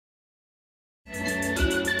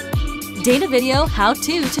Datavideo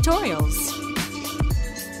how-to tutorials.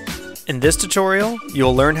 In this tutorial,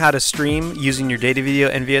 you'll learn how to stream using your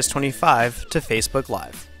Datavideo NVS-25 to Facebook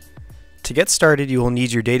Live. To get started, you will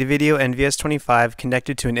need your Datavideo NVS-25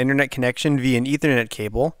 connected to an internet connection via an Ethernet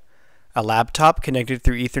cable, a laptop connected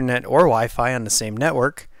through Ethernet or Wi-Fi on the same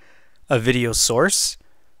network, a video source,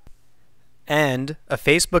 and a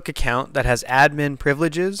Facebook account that has admin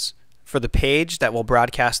privileges for the page that will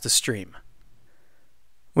broadcast the stream.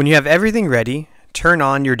 When you have everything ready, turn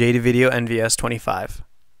on your Datavideo NVS-25.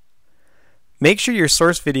 Make sure your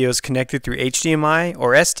source video is connected through HDMI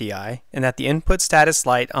or SDI and that the input status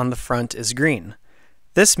light on the front is green.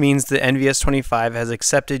 This means the NVS-25 has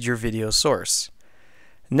accepted your video source.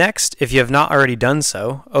 Next, if you have not already done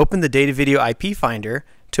so, open the Datavideo IP Finder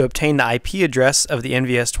to obtain the IP address of the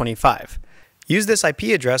NVS-25. Use this IP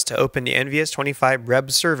address to open the NVS-25 web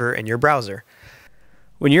server in your browser.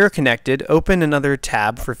 When you are connected, open another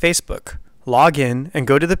tab for Facebook. Log in and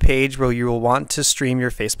go to the page where you will want to stream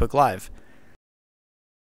your Facebook Live.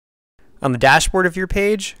 On the dashboard of your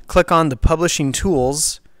page, click on the Publishing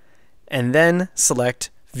Tools and then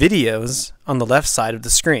select Videos on the left side of the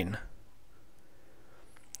screen.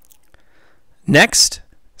 Next,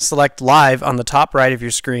 select Live on the top right of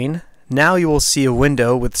your screen. Now you will see a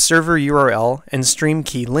window with server URL and stream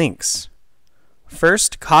key links.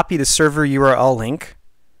 First, copy the server URL link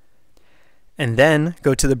and then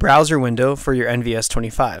go to the browser window for your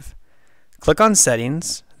NVS-25. Click on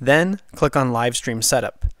Settings, then click on Live Stream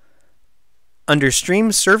Setup. Under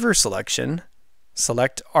Stream Server Selection,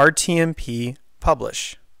 select RTMP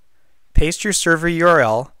Publish. Paste your server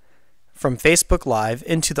URL from Facebook Live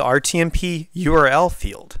into the RTMP URL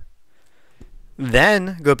field.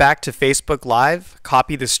 Then go back to Facebook Live,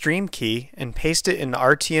 copy the stream key, and paste it in the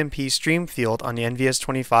RTMP stream field on the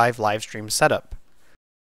NVS-25 live stream setup.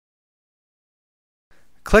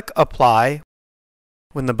 Click Apply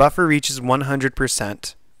when the buffer reaches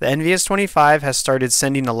 100%. The NVS-25 has started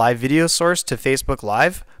sending a live video source to Facebook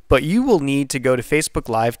Live, but you will need to go to Facebook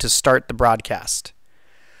Live to start the broadcast.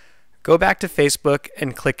 Go back to Facebook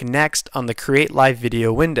and click Next on the Create Live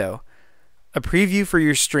Video window. A preview for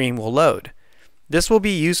your stream will load. This will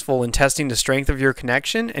be useful in testing the strength of your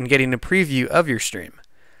connection and getting a preview of your stream.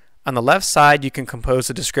 On the left side, you can compose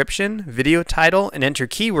a description, video title, and enter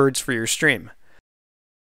keywords for your stream.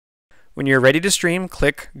 When you're ready to stream,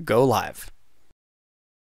 click Go Live.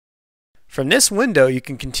 From this window, you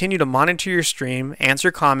can continue to monitor your stream,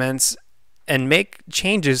 answer comments, and make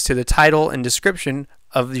changes to the title and description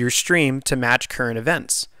of your stream to match current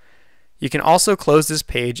events. You can also close this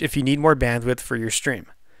page if you need more bandwidth for your stream.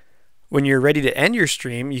 When you're ready to end your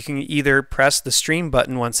stream, you can either press the Stream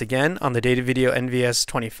button once again on the Datavideo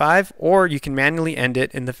NVS-25, or you can manually end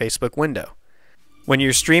it in the Facebook window. When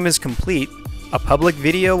your stream is complete, a public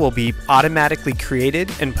video will be automatically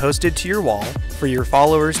created and posted to your wall for your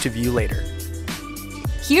followers to view later.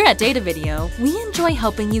 Here at Datavideo, we enjoy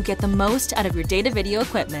helping you get the most out of your Datavideo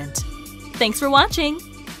equipment. Thanks for watching!